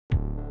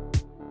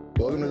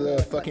Welcome to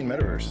the fucking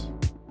metaverse.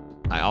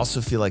 I also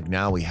feel like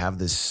now we have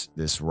this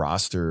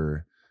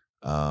roster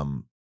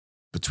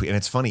between, and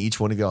it's funny,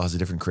 each one of y'all has a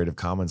different Creative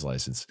Commons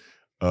license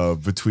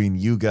between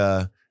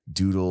Yuga,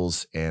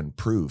 Doodles, and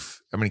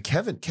Proof. I mean,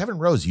 Kevin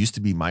Rose used to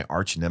be my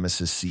arch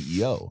nemesis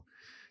CEO.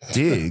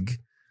 Digg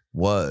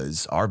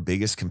was our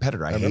biggest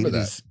competitor. I hated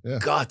his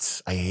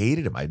guts. I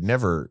hated him. I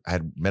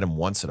had met him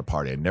once at a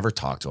party. I'd never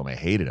talked to him. I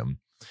hated him.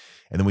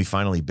 And then we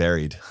finally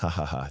buried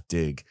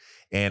Digg.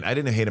 And I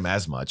didn't hate him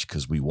as much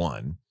because we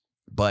won,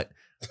 but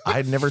I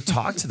had never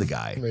talked to the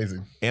guy.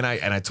 Amazing. And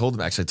I told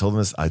him, actually, I told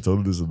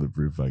him this in the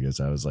Proof, I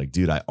guess. I was like,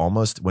 dude, I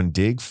almost, when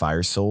Digg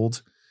fire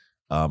sold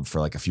for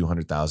like a few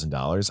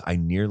 $100,000, I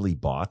nearly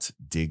bought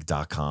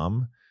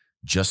Digg.com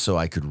just so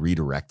I could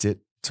redirect it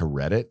to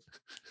Reddit.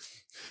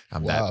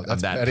 I'm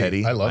that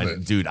petty. I love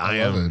it. Dude, I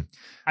am.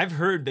 I've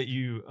heard that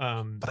you,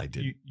 but I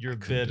did. You're a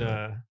bit,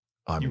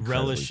 you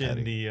relish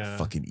in the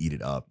fucking eat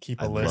it up.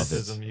 Keep a list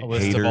of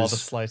all the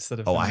slights that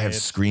have been I have made.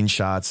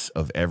 Screenshots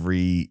of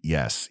every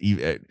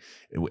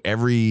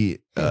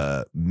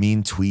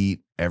mean tweet,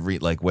 every,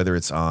 like, whether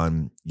it's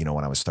on, you know,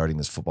 when I was starting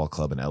this football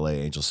club in LA,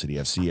 Angel City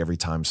FC, every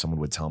time someone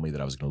would tell me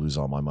that I was going to lose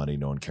all my money,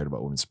 no one cared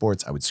about women's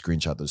sports, I would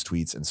screenshot those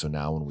tweets. And so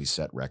now when we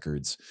set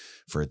records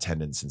for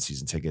attendance and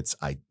season tickets,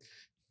 I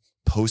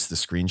post the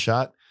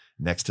screenshot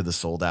next to the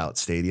sold out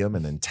stadium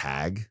and then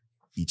tag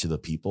each of the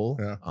people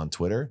on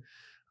Twitter.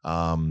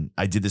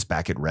 I did this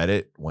back at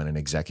Reddit when an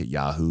exec at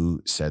Yahoo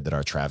said that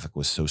our traffic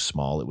was so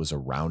small it was a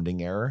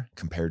rounding error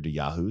compared to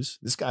Yahoo's.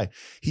 This guy,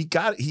 he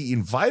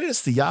invited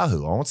us to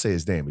Yahoo. I won't say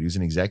his name, but he was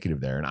an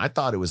executive there, and I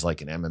thought it was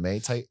like an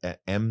MMA type,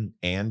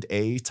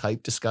 M&A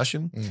type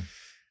discussion.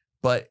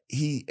 But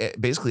he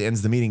basically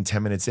ends the meeting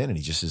 10 minutes in, and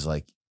he just is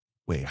like,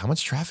 "Wait, how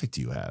much traffic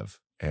do you have?"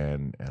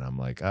 And I'm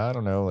like, I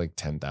don't know, like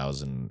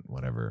 10,000,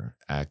 whatever,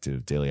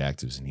 daily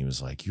actives. And he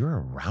was like, "You're a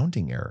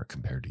rounding error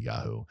compared to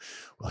Yahoo.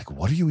 We're like,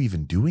 what are you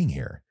even doing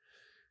here?"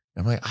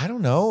 I'm like, I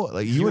don't know.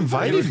 Like, you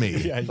invited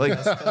me. Like,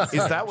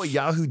 is that what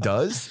Yahoo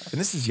does?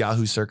 And this is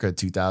Yahoo circa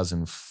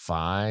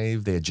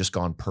 2005. They had just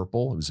gone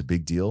purple. It was a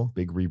big deal,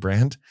 big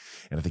rebrand.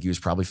 And I think he was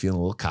probably feeling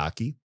a little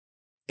cocky.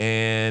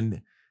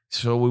 And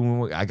so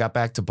when I got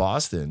back to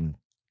Boston,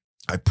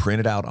 I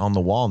printed out on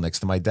the wall next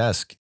to my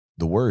desk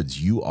the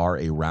words, "You are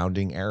a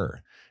rounding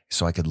error."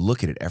 So I could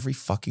look at it every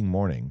fucking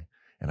morning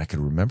and I could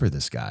remember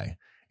this guy.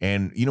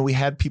 And, you know, we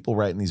had people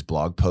writing these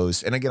blog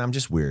posts. And again, I'm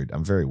just weird.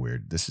 I'm very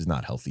weird. This is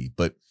not healthy.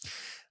 But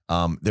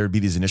there'd be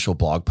these initial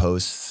blog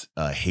posts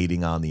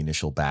hating on the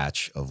initial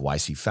batch of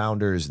YC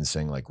founders and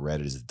saying like,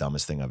 Reddit is the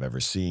dumbest thing I've ever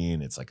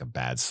seen. It's like a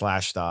bad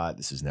Slashdot.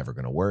 This is never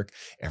going to work.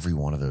 Every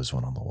one of those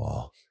went on the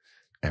wall.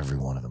 Every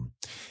one of them.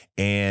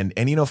 And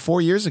you know,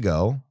 5 years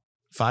ago,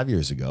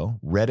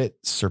 Reddit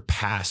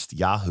surpassed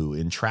Yahoo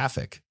in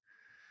traffic.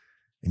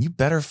 And you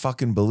better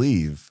fucking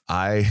believe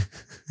I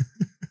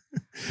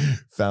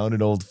found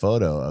an old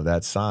photo of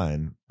that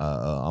sign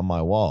on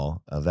my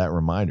wall, of that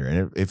reminder.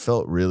 And it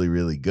felt really,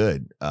 really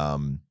good.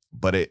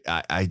 But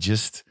I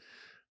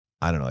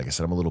don't know. Like I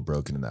said, I'm a little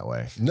broken in that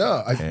way.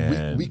 No,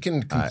 we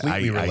can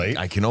completely relate.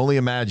 I can only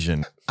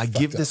imagine. I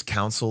give this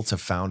counsel to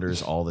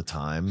founders all the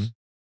time.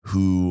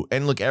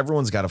 And look,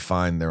 everyone's got to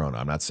find their own.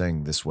 I'm not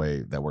saying this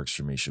way that works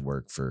for me should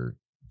work for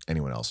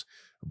anyone else,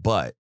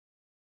 but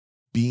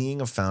being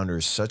a founder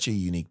is such a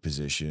unique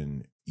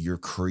position. You're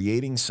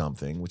creating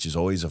something, which is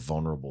always a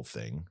vulnerable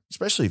thing,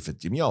 especially if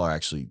y'all are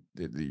actually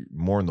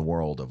more in the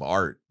world of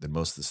art than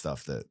most of the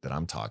stuff that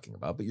I'm talking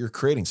about, but you're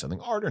creating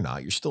something, art or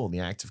not, you're still in the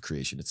act of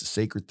creation. It's a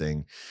sacred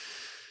thing.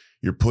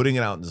 You're putting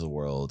it out into the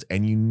world,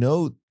 and you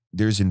know,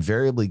 there's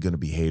invariably going to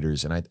be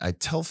haters. And I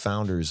tell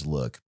founders,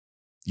 look,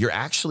 you're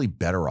actually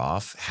better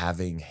off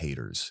having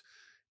haters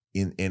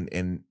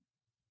and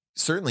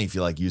certainly if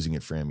you like using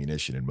it for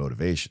ammunition and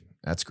motivation,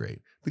 that's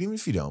great. But even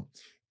if you don't,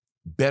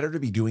 better to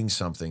be doing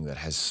something that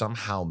has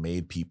somehow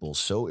made people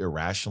so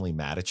irrationally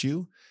mad at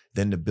you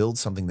than to build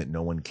something that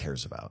no one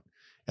cares about.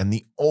 And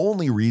the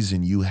only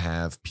reason you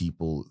have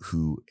people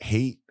who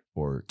hate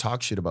or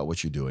talk shit about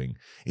what you're doing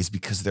is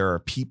because there are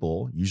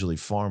people, usually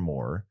far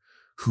more,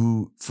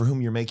 for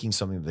whom you're making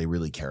something that they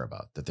really care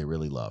about, that they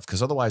really love.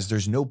 Because otherwise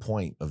there's no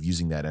point of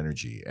using that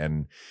energy.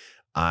 And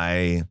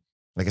like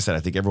I said,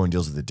 I think everyone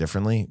deals with it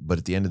differently, but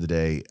at the end of the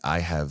day, I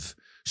have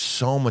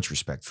so much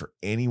respect for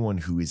anyone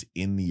who is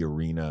in the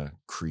arena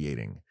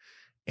creating.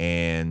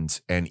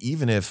 And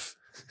even if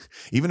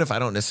I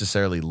don't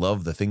necessarily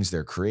love the things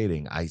they're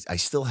creating, I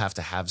still have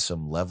to have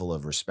some level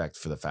of respect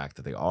for the fact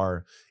that they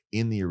are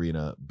in the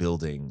arena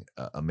building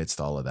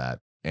amidst all of that.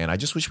 And I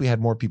just wish we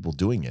had more people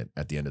doing it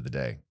at the end of the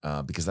day,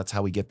 because that's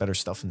how we get better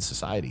stuff in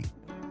society.